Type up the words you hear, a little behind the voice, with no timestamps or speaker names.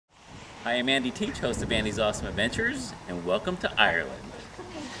I am Andy Teach, host of Andy's Awesome Adventures, and welcome to Ireland.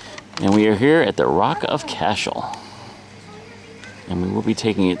 And we are here at the Rock of Cashel. And we will be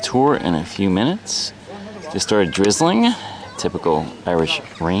taking a tour in a few minutes. Just started drizzling, typical Irish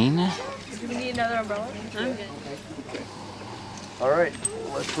rain. Do we need another umbrella? I'm good. Alright,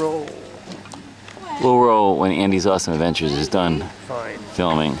 let's roll. We'll roll when Andy's Awesome Adventures is done Fine.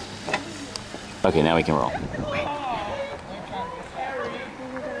 filming. Okay, now we can roll.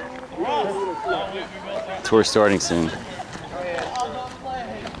 Tour starting soon. It's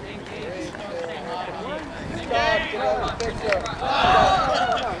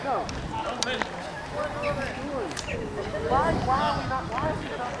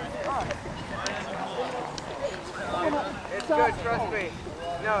good, trust me.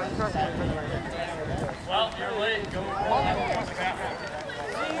 No, trust me. Well, you're late.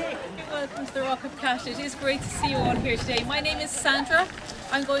 Welcome to the Rock of Cashel. It is great to see you all here today. My name is Sandra.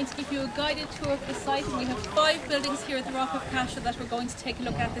 I'm going to give you a guided tour of the site, and we have 5 buildings here at the Rock of Cashel that we're going to take a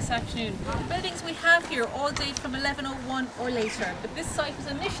look at this afternoon. The buildings we have here all date from 1101 or later, but this site was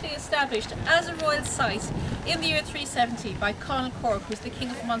initially established as a royal site in the year 370 by Conall Cork, who was the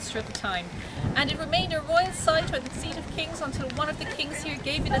King of Munster at the time. And it remained a royal site or the seat of kings until one of the kings here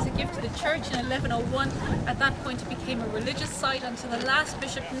gave it as a gift to the church in 1101. At that point it became a religious site until the last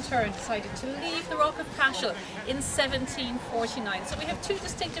bishop in turn decided to leave the Rock of Cashel in 1749. So we have 2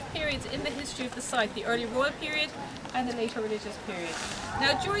 distinctive periods in the history of the site, the early royal period and the later religious period.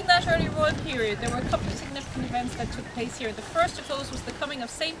 Now during that early royal period there were a couple of significant events that took place here. The first of those was the coming of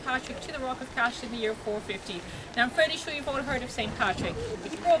St. Patrick to the Rock of Cashel in the year 450. Now I'm fairly sure you've all heard of St. Patrick.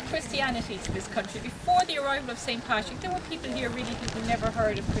 He brought Christianity to this country. Before the arrival of St. Patrick there were people here really who never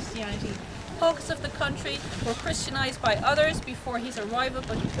heard of Christianity. Pockets of the country were Christianized by others before his arrival,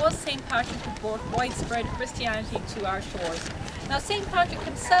 but it was St. Patrick who brought widespread Christianity to our shores. Now St. Patrick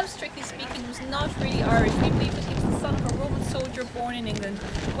himself, strictly speaking, was not really Irish. We believe that he was the son of a Roman soldier born in England.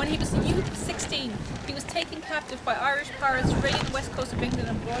 When he was a youth of 16, he was taken captive by Irish pirates, raided the west coast of England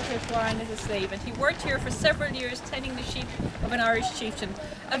and brought here to Ireland as a slave. And he worked here for several years tending the sheep of an Irish chieftain.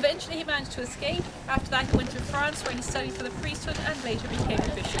 Eventually he managed to escape. After that he went to France, where he studied for the priesthood and later became a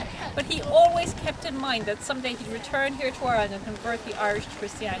bishop. But he always kept in mind that someday he'd return here to Ireland and convert the Irish to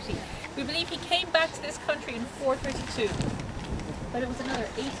Christianity. We believe he came back to this country in 432. But it was another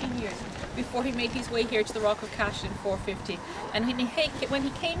 18 years before he made his way here to the Rock of Cashel in 450. And when he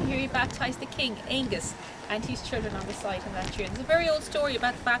came here, he baptised the king, Angus, and his children on the site in that year. There's a very old story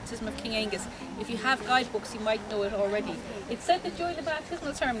about the baptism of King Angus. If you have guidebooks, you might know it already. It said that during the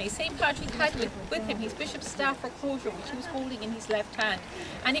baptismal ceremony, St. Patrick had with him his bishop's staff or crosier, which he was holding in his left hand.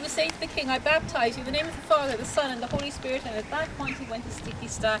 And he was saying to the king, I baptise you in the name of the Father, the Son, and the Holy Spirit. And at that point, he went to stick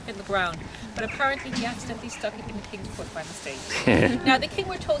his staff in the ground. But apparently, he accidentally stuck it in the king's foot by mistake. Now, the king,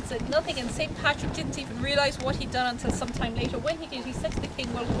 we're told, said nothing, and St. Patrick didn't even realise what he'd done until some time later. When he did, he said to the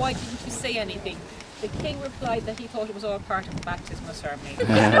king, well, why didn't you say anything? The king replied that he thought it was all part of the baptismal ceremony. So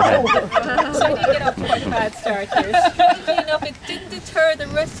he did get off to quite a bad start here. Strangely enough, it didn't deter the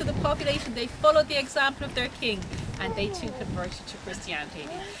rest of the population. They followed the example of their king, and they too converted to Christianity.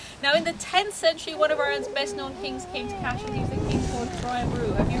 Now in the 10th century, one of Ireland's best known kings came to Cashel. He was a king called Brian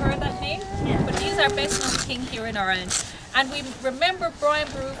Boru. Have you heard that name? Yeah. But he's our best known king here in Ireland. And we remember Brian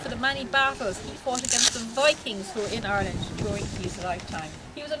Boru for the many battles he fought against the Vikings who were in Ireland during his lifetime.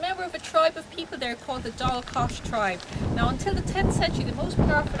 He was a member of a tribe of people there called the Dalcosh tribe. Now until the 10th century, the most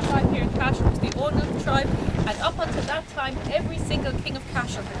powerful tribe here in Cashel was the O'Neill tribe, and up until that time every single king of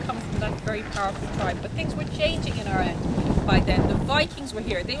Cashel had come from that very powerful tribe. But things were changing in Ireland by then. The Vikings were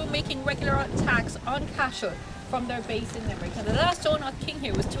here. They were making regular attacks on Cashel from their base in Limerick, and the last O'Neill king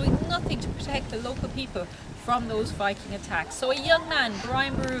here was doing nothing to protect the local people from those Viking attacks. So a young man,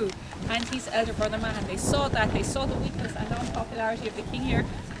 Brian Boru, and his elder brother Mahan, they saw that, they saw the weakness and unpopularity of the king here.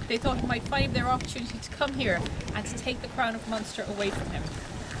 They thought it might find their opportunity to come here and to take the crown of Munster away from him.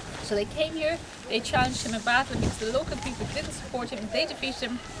 So they came here, they challenged him in battle because the local people didn't support him. They defeated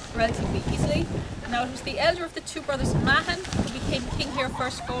him relatively easily. Now it was the elder of the 2 brothers, Mahan, who became king here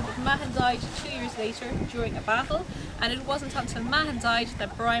first of all, but Mahan died 2 years later during a battle, and it wasn't until Mahan died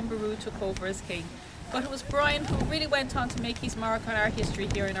that Brian Boru took over as king. But it was Brian who really went on to make his mark on our history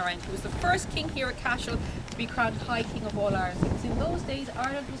here in Ireland. He was the first king here at Cashel to be crowned High King of all Ireland. Because in those days,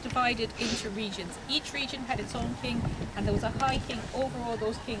 Ireland was divided into regions. Each region had its own king, and there was a High King over all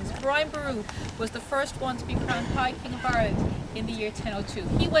those kings. Brian Boru was the first one to be crowned High King of Ireland in the year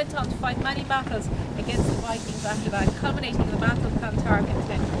 1002. He went on to fight many battles against the Vikings after that, culminating in the Battle of Clontarf in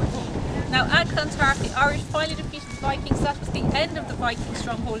 1014. Now at Clontarf, the Irish finally defeated the Vikings. That was the end of the Viking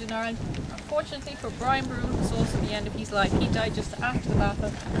stronghold in Ireland. Unfortunately for Brian Broom, it was also the end of his life. He died just after the battle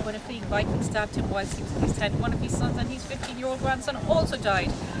when a fleeing Viking stabbed him whilst he was in his tent. One of his sons and his 15-year-old grandson also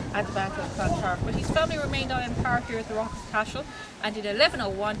died at the Battle of Clontarf. But his family remained on in power here at the Rock of Cashel, and in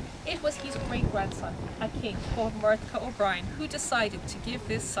 1101 it was his great-grandson, a king called Murtha O'Brien, who decided to give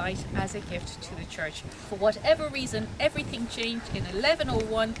this site as a gift to the church. For whatever reason, everything changed in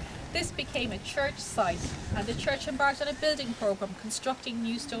 1101. This became a church site, and the church embarked on a building programme, constructing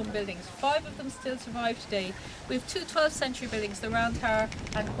new stone buildings. 5 of them still survive today. We have 2 12th century buildings, the Round Tower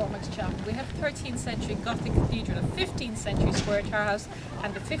and Cormac's Chapel. We have 13th century Gothic Cathedral, a 15th century square tower house,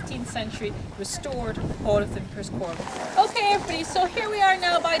 and the 15th century restored Hall of Thinkers Court. Okay everybody, so here we are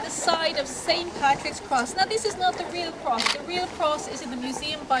now by the side of St. Patrick's Cross. Now this is not the real cross. The real cross is in the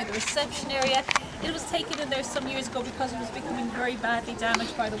museum by the reception area. It was taken in there some years ago because it was becoming very badly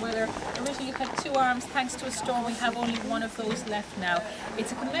damaged by the weather. Originally it had 2 arms. Thanks to a storm we have only 1 of those left now.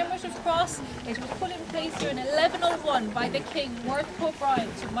 It's a commemorative cross. It was put in place here in 1101 by the king Murtha O'Brien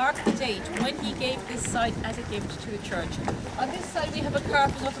to mark the date when he gave this site as a gift to the church. On this side we have a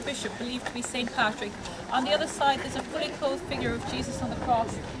carving of a bishop believed to be St. Patrick. On the other side there's a fully clothed figure of Jesus on the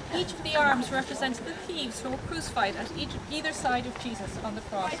cross. Each of the arms represents the thieves who were crucified at either side of Jesus on the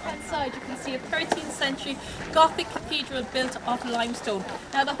cross. On the right-hand side you can see a 13th century Gothic cathedral built of limestone.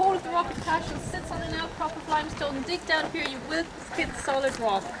 Now the whole of the Rock of Cashel sits on an outcrop of limestone. Dig down here you will hit solid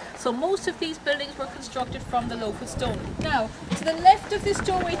rock. So most of these buildings were constructed from the local stone. Now to the left of this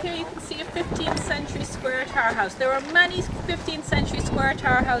doorway here you can see a 15th century square tower house. There are many 15th century square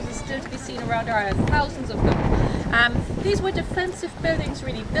tower houses still to be seen around Ireland, thousands of them. These were defensive buildings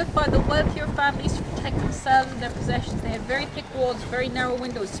really, built by the wealthier families to protect themselves and their possessions. They had very thick walls, very narrow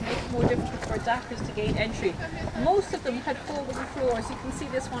windows to make it more difficult for attackers to gain entry. Most of them had 4 wooden floors. You can see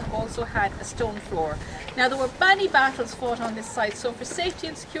this one also had a stone floor. Now there were many battles fought on this site, so for safety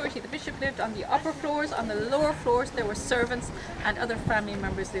and security the bishop lived on the upper floors. On the lower floors there were servants and other family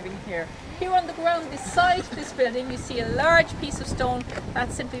members living here. Here on the ground beside this building you see a large piece of stone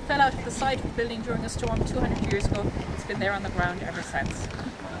that simply fell out of the side of the building during a storm 200 years ago. It's been there on the ground ever since.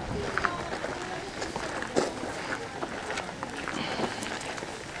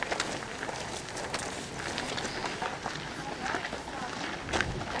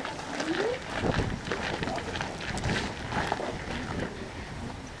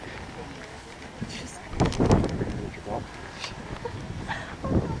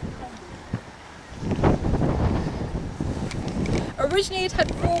 Originally it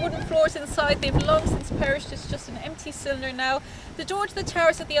had 4 wooden floors inside. They've long since perished. It's just an empty cylinder now. The door to the tower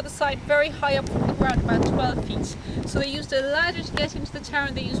is at the other side, very high up from the ground, about 12 feet. So they used a ladder to get into the tower,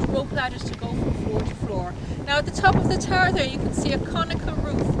 and they used rope ladders to go from floor to floor. Now at the top of the tower there you can see a conical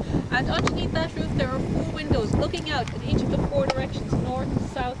roof, and underneath that roof there are 4 windows looking out in each of the 4 directions, north,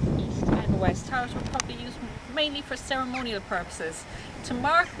 south, east and west. Towers were probably used mainly for ceremonial purposes, to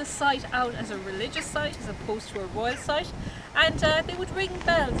mark the site out as a religious site as opposed to a royal site. And they would ring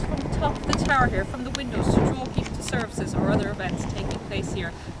bells from the top of the tower here, from the windows, to draw people to services or other events taking place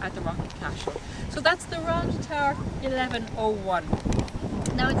here at the Rock of Cashel. So that's the Round Tower 1101.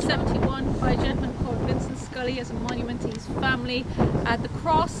 Now in 71 by a gentleman called Vincent Scully as a monument to his family. The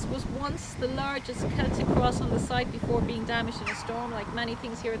cross was once the largest Celtic cross on the site before being damaged in a storm, like many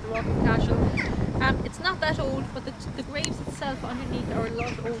things here at the Rock of Cashel. It's not that old, but the graves itself underneath are a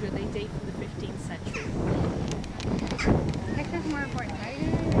lot older. They date from the 15th century. Pictures more important, right?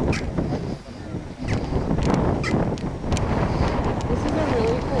 This is a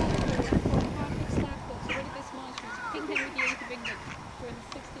really cool picture. So look at this monster. It's King Henry VIII of England during the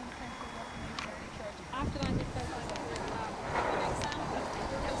 16th century Reformation of the church. After that they felt this as an example.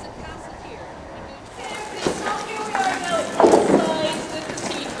 There was a castle here. So here we are now inside the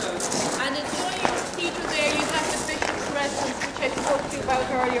cathedral. And enjoying the cathedral there you have the bishop's residence, which I spoke to you about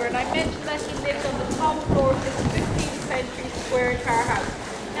earlier. And I mentioned that he lived on the top floor of this 15th century square tower house.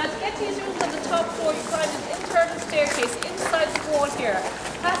 Now to get to these rooms on the top floor you climb an internal staircase inside the wall here,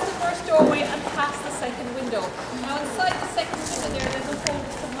 past the first doorway and past the second window. Now inside the second window there's a hole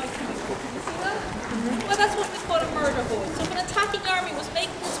with some white cubicle. Can you see that? Well, that's what we call a murder hole. So if an attacking army was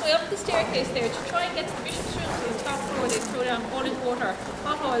making its way up the staircase there to try and get to the bishop's room to the top floor, they'd throw down boiling water,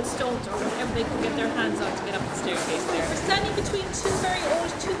 hot oil, stones or whatever they could get their hands on to get up the staircase there. We're standing between 2 very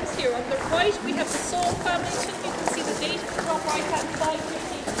old tombs here. On the right we have the Saul family tomb. You can see the date at the top right hand side,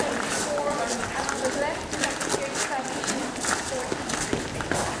 1574, and on the left we have the Gates family tomb.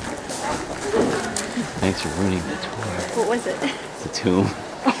 Thanks for ruining the tour. What was it? The tomb.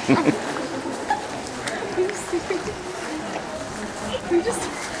 We just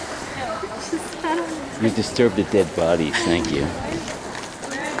sat on You disturbed the dead bodies, thank you.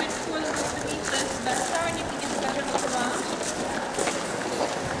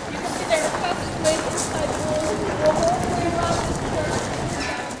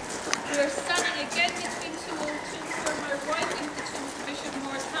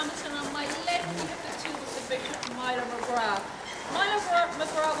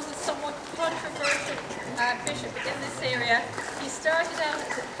 McGraw was a somewhat controversial bishop in this area. He started out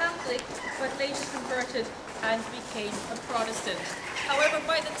as a Catholic, but later converted and became a Protestant. However,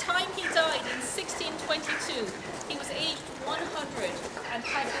 by the time he died in 1622, he was aged 100 and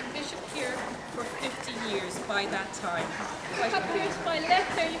had been bishop here for 50 years by that time. Up here to my left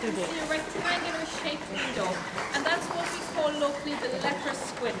there, you can see a rectangular shaped window, and that's what we call locally the leper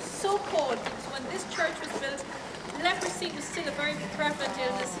squint. So called because when this church was built, leprosy was still a very prevalent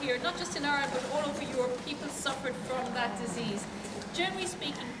illness here, not just in Ireland but all over Europe. People suffered from that disease. Generally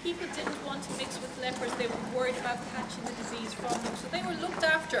speaking, people didn't want to mix with lepers. They were worried about catching the disease from them. So they were looked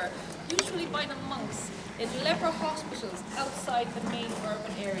after, usually by the monks, in leper hospitals outside the main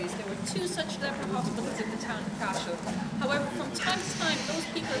urban areas. There were 2 such leper hospitals in the town of Cashel. However, from time to time, those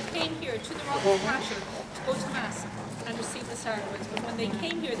people came here to the Rock of Cashel to go to Mass and receive the sacraments. But when they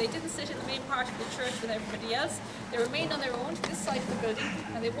came here, they didn't sit in the main part of the church with everybody else. They remained on their own to this side of the building,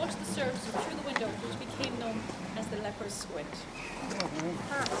 and they watched the service through the window, which became known as the leper's squint.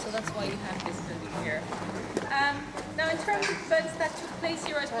 So that's why you have this building here. Now, in terms of events that took place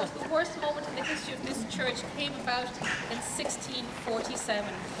here, I suppose the worst moment in the history of this church came about in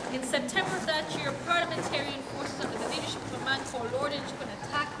 1647. In September of that year, parliamentarian forces under the leadership of a man called Lord Inchiquin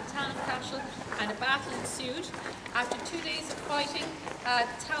attacked the town of Cashel, and a battle ensued. After 2 days of fighting, the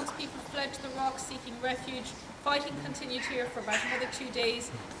townspeople fled to the rock seeking refuge. Fighting continued here for about another 2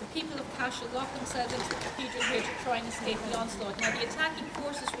 days. The people of Cashel locked themselves into the cathedral here to try and escape the onslaught. Now, the attacking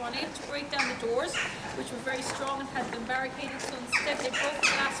forces were unable to break down the doors, which were very strong and had been barricaded, so instead they broke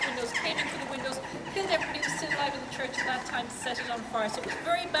the glass windows, came in through the windows, killed everybody who was still alive in the church at that time, set it on fire. So it was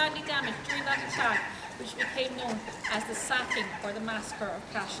very badly damaged during that attack, which became known as the sacking or the massacre of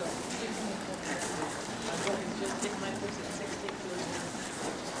Cashel.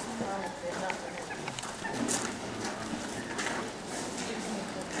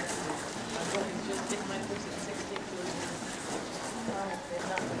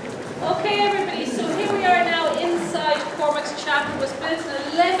 Okay, everybody, so here we are now inside Cormac's Chapel. It was built in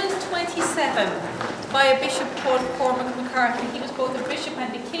 1127 by a bishop called Cormac McCarthy. He was both a bishop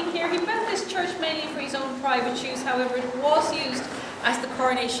and a king here. He built this church mainly for his own private use. However, it was used as the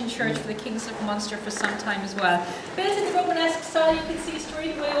coronation church for the kings of Munster for some time as well. Built in the Romanesque style, you can see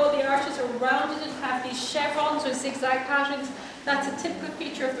straight away all the arches are rounded and have these chevrons or zigzag patterns. That's a typical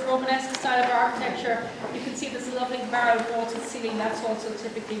feature of the Romanesque style of architecture. You can see there's a lovely barrel vaulted ceiling. That's also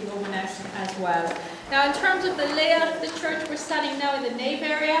typically Romanesque as well. Now, in terms of the layout of the church, we're standing now in the nave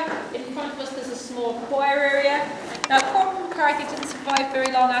area. In front of us there's a small choir area. Now, Cormac McCarthy didn't survive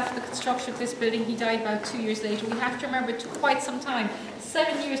very long after the construction of this building. He died about 2 years later. We have to remember it took quite some time.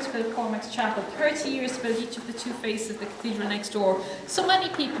 7 years to build Cormac's Chapel, 30 years to build each of the 2 faces of the cathedral next door. So many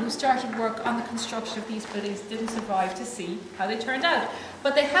people who started work on the construction of these buildings didn't survive to see how they turned out.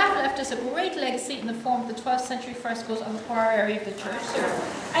 But they have left us a great legacy in the form of the 12th century frescoes on the choir area of the church there.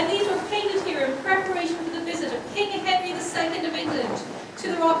 And these were painted here in preparation for the visit of King Henry II of England to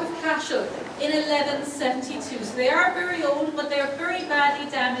the Rock of Cashel in 1172. So they are very old, but they are very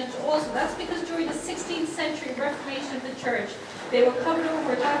badly damaged also. That's because during the 16th century Reformation of the church, they were covered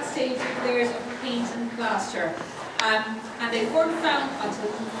over at that stage with layers of paint and plaster. And they weren't found until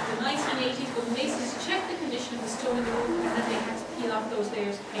the 1980s when masons checked the condition of the stone in the roof, and then they had to peel off those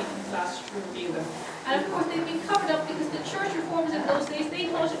layers of paint and plaster to review them. And of course they've been covered up because the church reformers in those days, they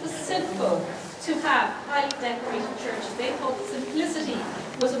thought it was sinful to have highly decorated churches. They thought simplicity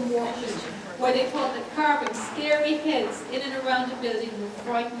was a more Christian, where they thought that carving scary heads in and around a building would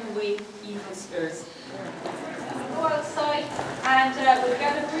frighten away evil spirits. Go outside and we'll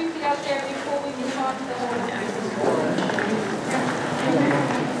gather briefly out there before we move on to the whole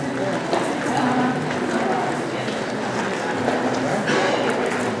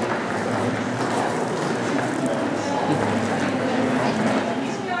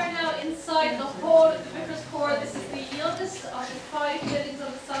We are now inside the hall of the Vicar's Core. This is the youngest of the 5 buildings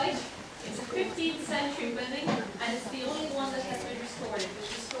on the site. It's a 15th century building and it's the only one that has been restored. It was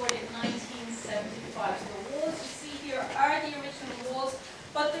restored in 1975. So the walls you see here are the original walls,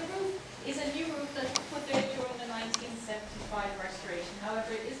 but the roof is a new roof that was put there during the 1975 restoration.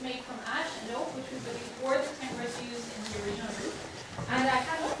 However, it is made from ash and oak, which we believe were the timbers used in the original roof. And I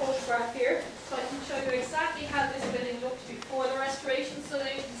have a photograph here, so I can show you exactly how